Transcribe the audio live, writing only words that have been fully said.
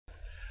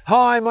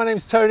Hi, my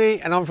name's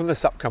Tony and I'm from the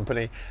SUP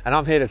company, and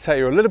I'm here to tell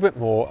you a little bit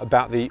more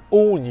about the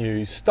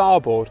all-new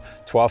Starboard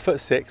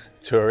 12'6"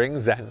 Touring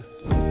Zen.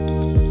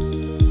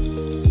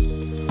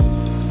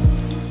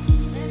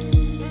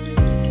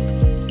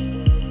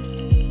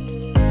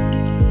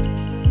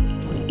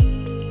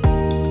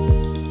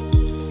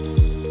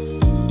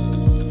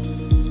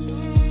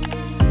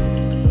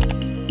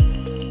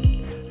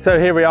 So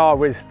here we are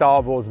with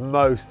Starboard's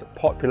most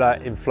popular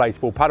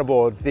inflatable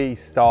paddleboard, the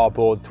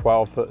Starboard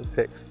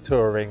 12'6"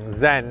 Touring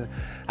Zen.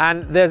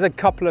 And there's a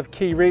couple of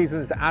key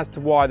reasons as to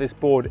why this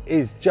board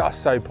is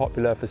just so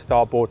popular for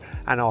Starboard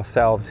and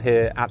ourselves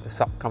here at the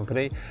SUP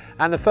company.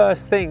 And the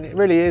first thing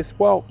really is,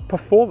 well,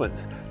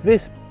 performance.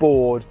 This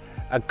board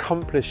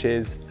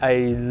accomplishes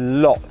a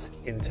lot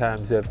in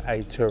terms of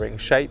a touring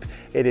shape.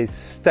 It is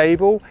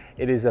stable,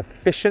 it is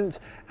efficient,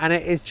 and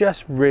it is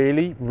just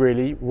really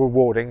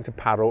rewarding to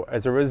paddle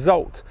as a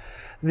result.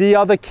 The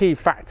other key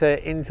factor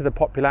into the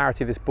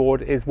popularity of this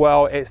board is,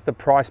 well, it's the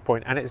price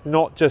point, and it's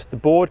not just the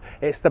board,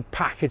 it's the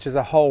package as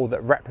a whole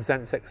that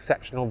represents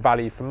exceptional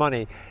value for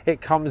money.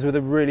 It comes with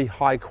a really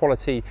high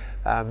quality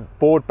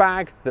board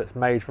bag that's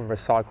made from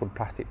recycled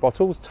plastic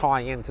bottles,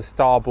 tying into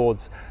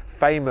Starboard's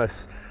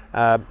famous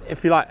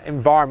if you like,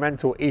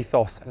 environmental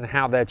ethos and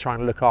how they're trying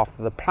to look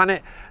after the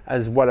planet,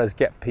 as well as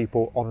get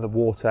people on the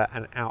water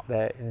and out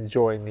there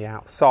enjoying the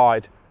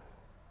outside.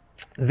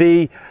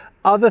 The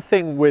other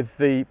thing with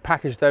the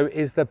package though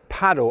is the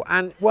paddle,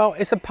 and well,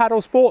 it's a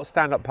paddle sport,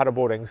 stand-up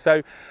paddleboarding,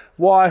 so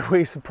why are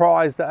we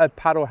surprised that a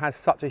paddle has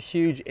such a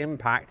huge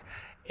impact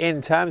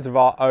in terms of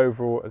our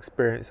overall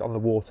experience on the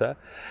water?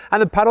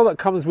 And the paddle that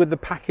comes with the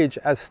package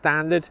as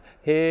standard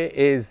here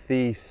is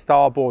the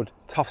Starboard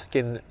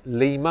Toughskin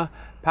Lemur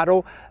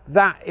paddle.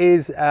 That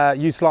is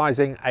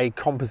utilizing a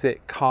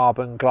composite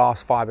carbon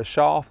glass fiber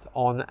shaft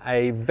on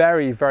a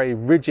very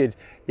rigid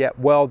yet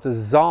well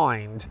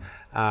designed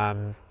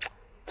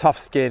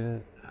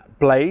Toughskin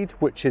blade,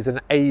 which is an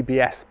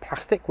ABS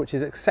plastic, which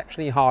is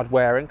exceptionally hard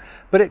wearing,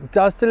 but it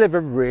does deliver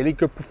really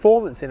good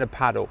performance in a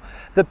paddle.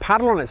 The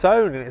paddle on its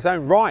own, in its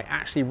own right,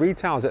 actually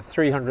retails at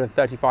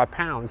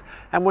 £335,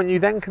 and when you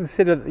then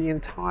consider that the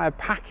entire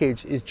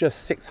package is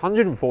just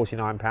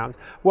 £649,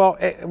 well,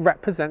 it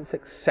represents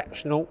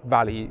exceptional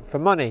value for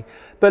money.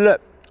 But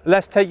look,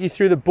 let's take you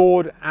through the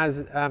board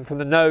as from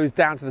the nose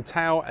down to the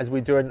tail, as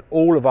we do in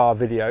all of our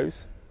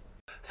videos.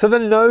 So the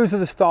nose of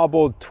the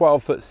Starboard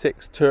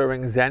 12'6"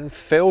 Touring Zen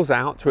fills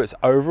out to its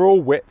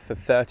overall width of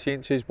 30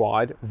 inches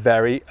wide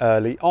very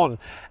early on,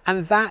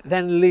 and that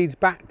then leads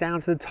back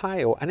down to the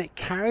tail, and it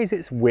carries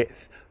its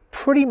width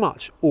pretty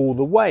much all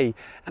the way.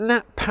 And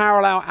that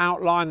parallel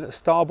outline that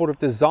Starboard have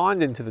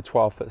designed into the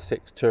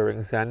 12'6"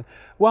 Touring Zen,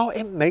 well,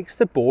 it makes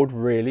the board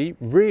really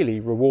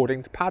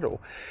rewarding to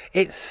paddle.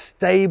 It's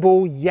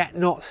stable yet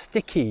not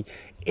sticky.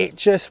 It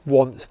just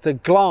wants to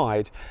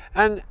glide,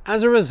 and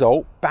as a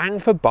result, bang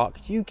for buck,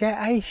 you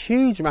get a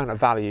huge amount of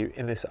value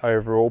in this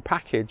overall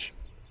package.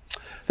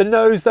 The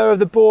nose though of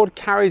the board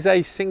carries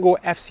a single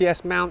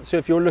FCS mount, so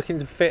if you're looking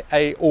to fit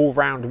a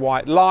all-round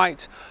white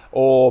light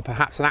or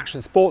perhaps an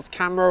action sports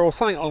camera or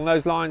something along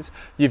those lines,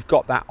 you've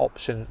got that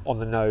option on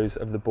the nose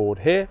of the board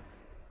here.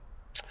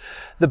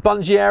 The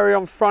bungee area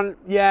on front,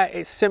 yeah,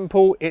 it's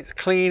simple, it's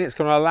clean, it's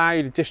going to allow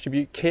you to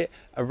distribute kit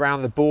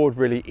around the board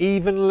really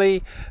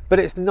evenly, but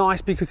it's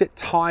nice because it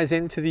ties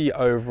into the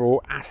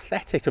overall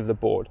aesthetic of the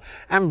board.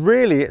 And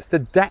really it's the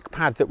deck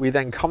pad that we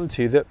then come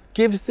to that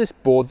gives this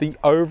board the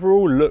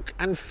overall look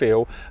and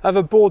feel of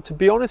a board, to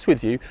be honest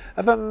with you,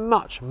 of a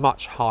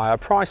much higher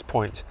price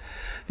point.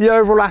 The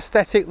overall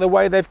aesthetic, the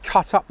way they've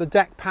cut up the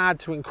deck pad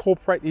to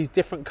incorporate these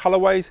different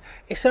colorways,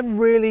 it's a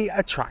really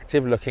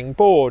attractive looking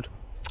board.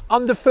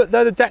 Underfoot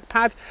though, the deck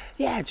pad,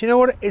 yeah, do you know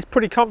what, it's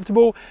pretty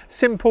comfortable.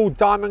 Simple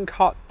diamond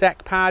cut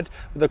deck pad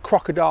with a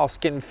crocodile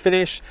skin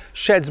finish,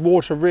 sheds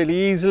water really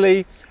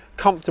easily,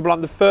 comfortable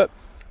underfoot.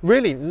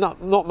 Really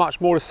not much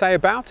more to say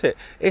about it.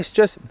 It's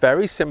just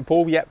very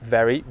simple yet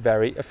very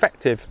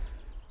effective.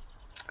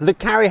 The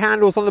carry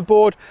handles on the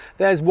board,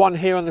 there's one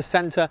here on the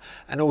center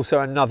and also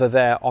another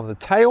there on the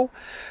tail.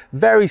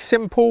 Very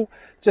simple,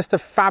 just a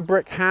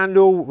fabric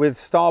handle with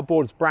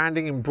Starboard's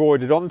branding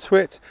embroidered onto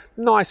it.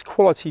 Nice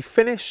quality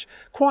finish.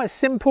 Quite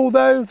simple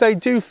though, they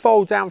do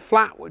fold down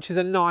flat, which is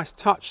a nice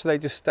touch, so they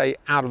just stay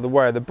out of the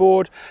way of the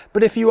board.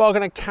 But if you are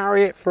going to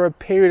carry it for a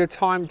period of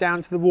time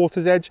down to the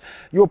water's edge,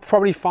 you'll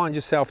probably find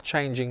yourself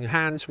changing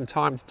hands from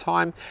time to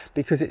time,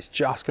 because it's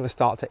just going to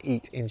start to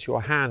eat into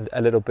your hand a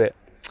little bit.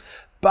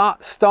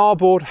 But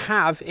Starboard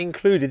have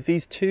included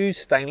these two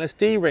stainless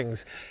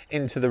D-rings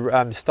into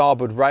the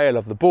starboard rail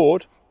of the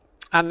board,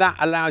 and that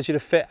allows you to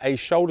fit a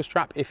shoulder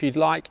strap if you'd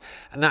like,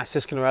 and that's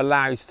just going to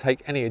allow you to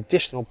take any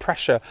additional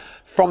pressure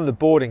from the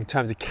board in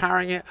terms of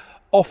carrying it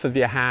off of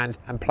your hand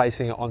and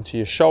placing it onto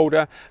your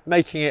shoulder,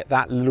 making it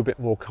that little bit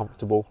more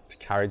comfortable to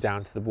carry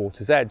down to the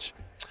water's edge.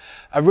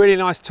 A really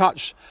nice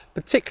touch,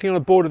 particularly on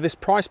a board of this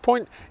price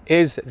point,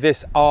 is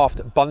this aft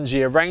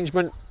bungee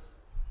arrangement.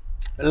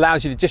 It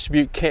allows you to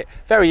distribute kit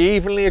very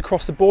evenly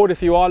across the board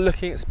if you are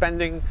looking at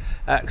spending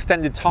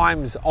extended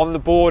times on the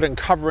board and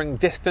covering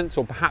distance,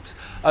 or perhaps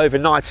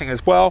overnighting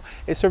as well.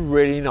 It's a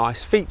really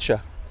nice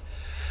feature.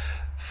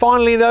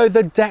 Finally though,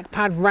 the deck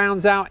pad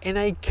rounds out in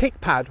a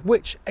kick pad,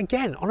 which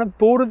again, on a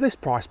board of this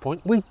price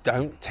point, we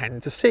don't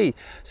tend to see.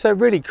 So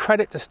really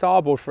credit to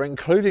Starboard for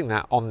including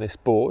that on this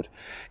board.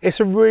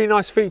 It's a really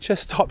nice feature,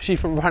 stops you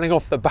from running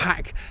off the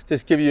back,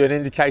 just give you an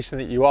indication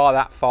that you are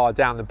that far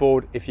down the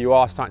board if you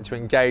are starting to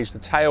engage the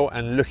tail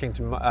and looking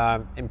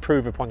to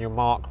improve upon your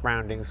mark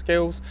rounding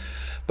skills.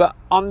 But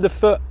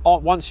underfoot,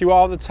 once you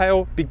are on the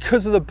tail,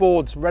 because of the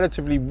board's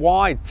relatively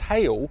wide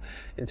tail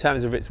in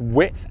terms of its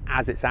width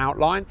as its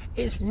outline,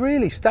 it's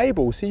really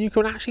stable, so you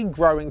can actually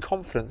grow in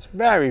confidence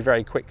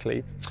very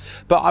quickly.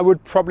 But I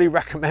would probably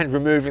recommend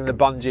removing the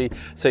bungee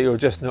so you're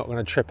just not going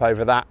to trip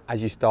over that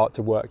as you start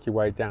to work your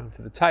way down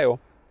to the tail.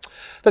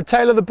 The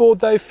tail of the board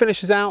though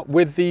finishes out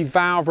with the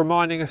valve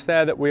reminding us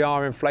there that we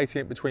are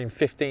inflating it between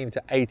 15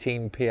 to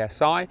 18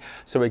 psi,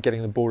 so we're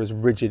getting the board as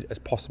rigid as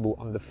possible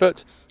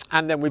underfoot.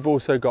 And then we've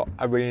also got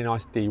a really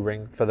nice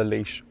D-ring for the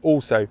leash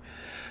also.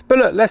 But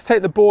look, let's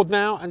take the board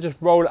now and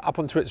just roll it up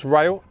onto its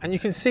rail, and you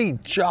can see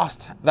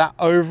just that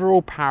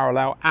overall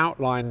parallel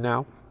outline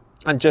now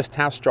and just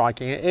how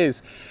striking it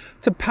is.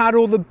 To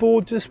paddle, the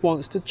board just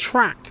wants to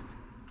track.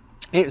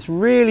 It's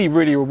really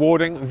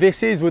rewarding.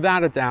 This is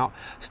without a doubt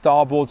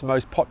Starboard's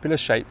most popular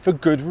shape for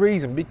good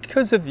reason,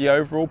 because of the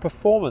overall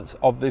performance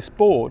of this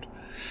board.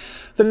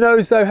 The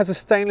nose though has a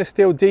stainless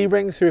steel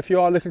D-ring, so if you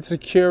are looking to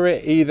secure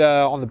it either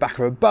on the back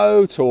of a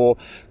boat or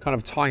kind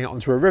of tying it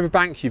onto a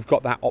riverbank, you've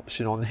got that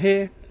option on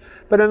here.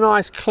 But a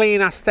nice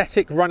clean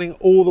aesthetic running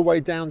all the way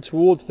down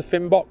towards the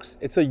fin box.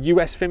 It's a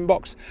US fin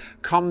box,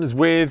 comes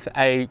with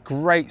a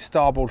great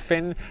Starboard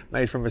fin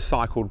made from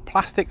recycled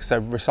plastic,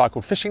 so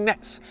recycled fishing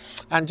nets,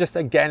 and just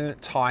again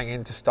tying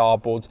into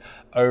Starboard's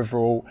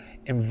overall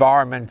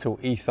environmental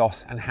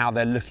ethos and how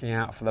they're looking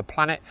out for the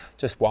planet,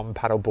 just one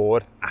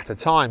paddleboard at a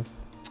time.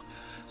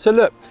 So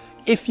look,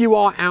 if you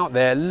are out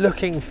there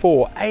looking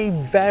for a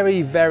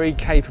very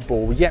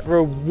capable yet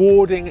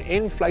rewarding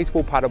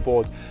inflatable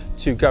paddleboard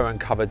to go and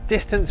cover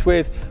distance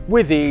with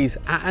ease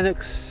at an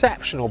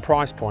exceptional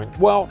price point,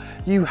 well,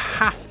 you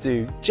have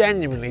to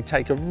genuinely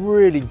take a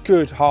really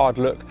good hard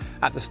look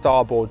at the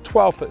Starboard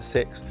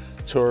 12'6"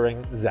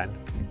 Touring Zen.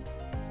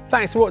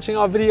 Thanks for watching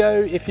our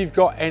video. If you've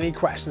got any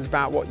questions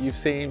about what you've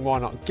seen, why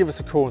not give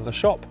us a call in the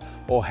shop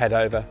or head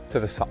over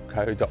to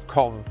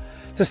thesupco.com.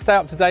 To stay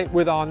up to date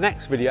with our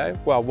next video,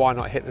 well, why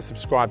not hit the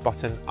subscribe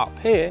button up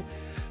here?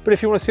 But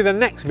if you want to see the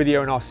next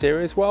video in our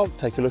series, well,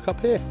 take a look up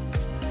here.